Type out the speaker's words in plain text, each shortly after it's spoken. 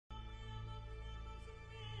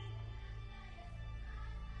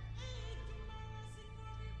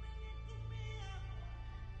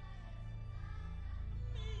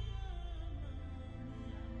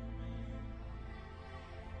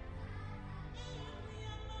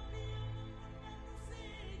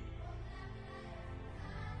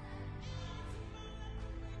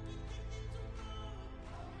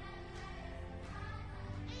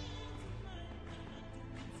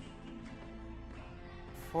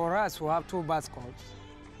For us, we have two bicycles,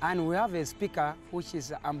 and we have a speaker which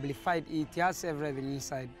is amplified. It has everything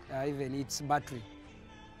inside, even its battery.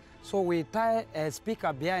 So we tie a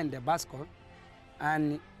speaker behind the bicycle,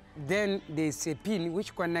 and then there's a pin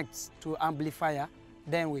which connects to amplifier,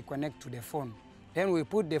 then we connect to the phone. Then we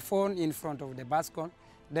put the phone in front of the bicycle,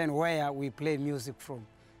 then where we play music from.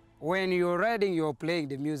 When you're riding, you're playing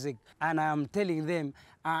the music, and I'm telling them,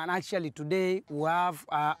 and actually today we have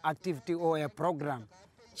an activity or a program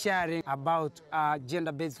sharing about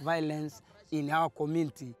gender-based violence in our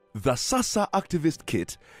community. The SASA Activist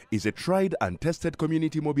Kit is a tried and tested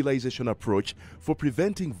community mobilization approach for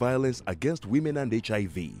preventing violence against women and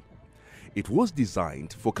HIV. It was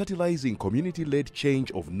designed for catalyzing community-led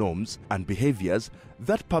change of norms and behaviors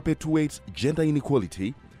that perpetuates gender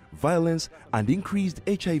inequality, violence, and increased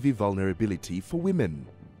HIV vulnerability for women.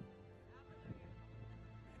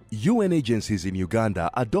 UN agencies in Uganda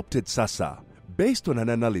adopted SASA based on an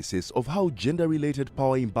analysis of how gender-related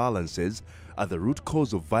power imbalances are the root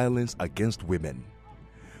cause of violence against women.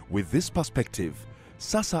 With this perspective,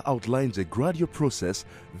 SASA outlines a gradual process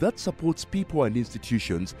that supports people and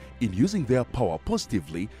institutions in using their power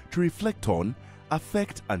positively to reflect on,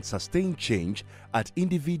 affect, and sustain change at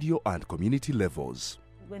individual and community levels.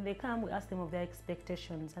 When they come, we ask them of their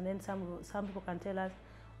expectations, and then some people can tell us,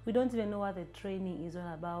 we don't even know what the training is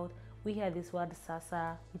all about. We hear this word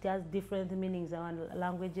SASA, it has different meanings and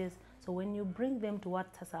languages. So when you bring them to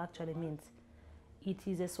what SASA actually means, it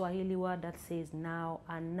is a Swahili word that says now,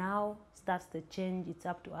 and now starts the change. It's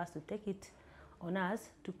up to us to take it on us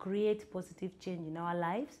to create positive change in our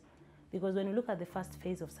lives. Because when you look at the first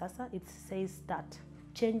phase of SASA, it says start.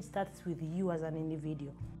 Change starts with you as an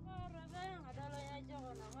individual.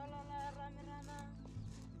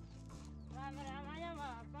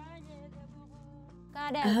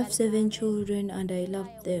 I have 7 children and I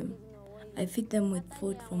love them. I feed them with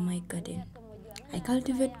food from my garden. I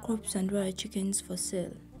cultivate crops and rear chickens for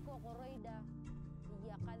sale.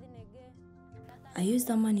 I use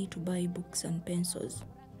the money to buy books and pencils.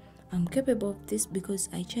 I'm capable of this because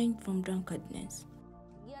I changed from drunkardness.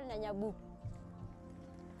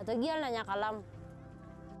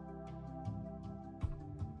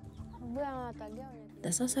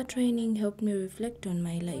 The SASA training helped me reflect on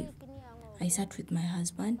my life. I sat with my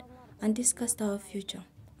husband and discussed our future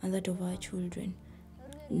and that of our children.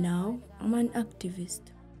 Now, I'm an activist.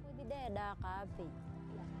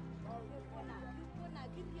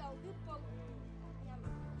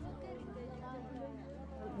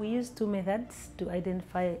 We use 2 methods to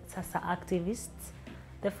identify SASA activists.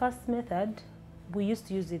 The first method, we used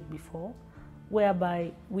to use it before,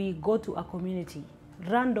 whereby we go to a community,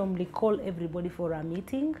 randomly call everybody for a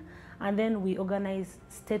meeting, and then we organize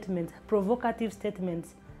statements, provocative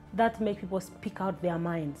statements that make people speak out their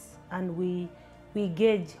minds. And we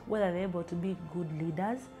gauge whether they're able to be good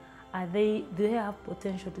leaders. Do they have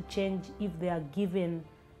potential to change if they are given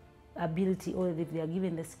ability or if they are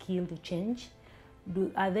given the skill to change?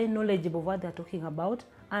 Are they knowledgeable of what they're talking about?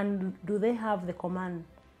 And do they have the command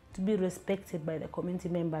to be respected by the community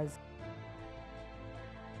members?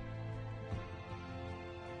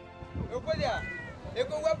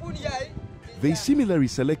 They similarly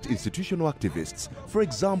select institutional activists, for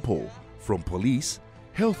example, from police,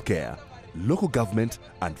 healthcare, local government,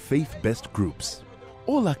 and faith-based groups.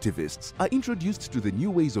 All activists are introduced to the new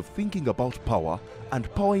ways of thinking about power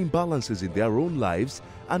and power imbalances in their own lives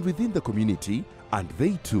and within the community, and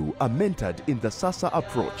they too are mentored in the SASA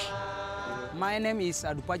approach. My name is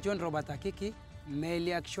Adupajon Robert Akiki,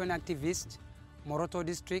 male action activist, Moroto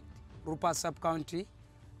District, Rupa Sub-County,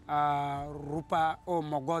 Rupa or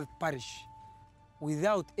Mogoth Parish.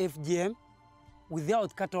 Without FGM,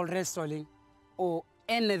 without cattle wrestling, or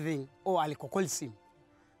anything, or alcoholism,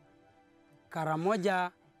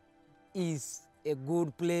 Karamoja is a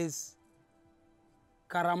good place.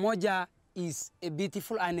 Karamoja is a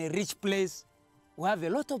beautiful and a rich place. We have a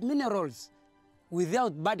lot of minerals.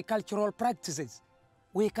 Without bad cultural practices,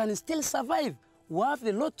 we can still survive. We have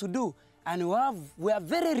a lot to do, and we are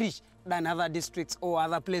very rich than other districts or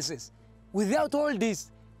other places. Without all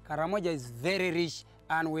this, Karamoja is very rich,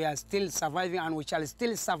 and we are still surviving, and we shall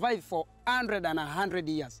still survive for 100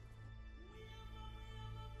 years.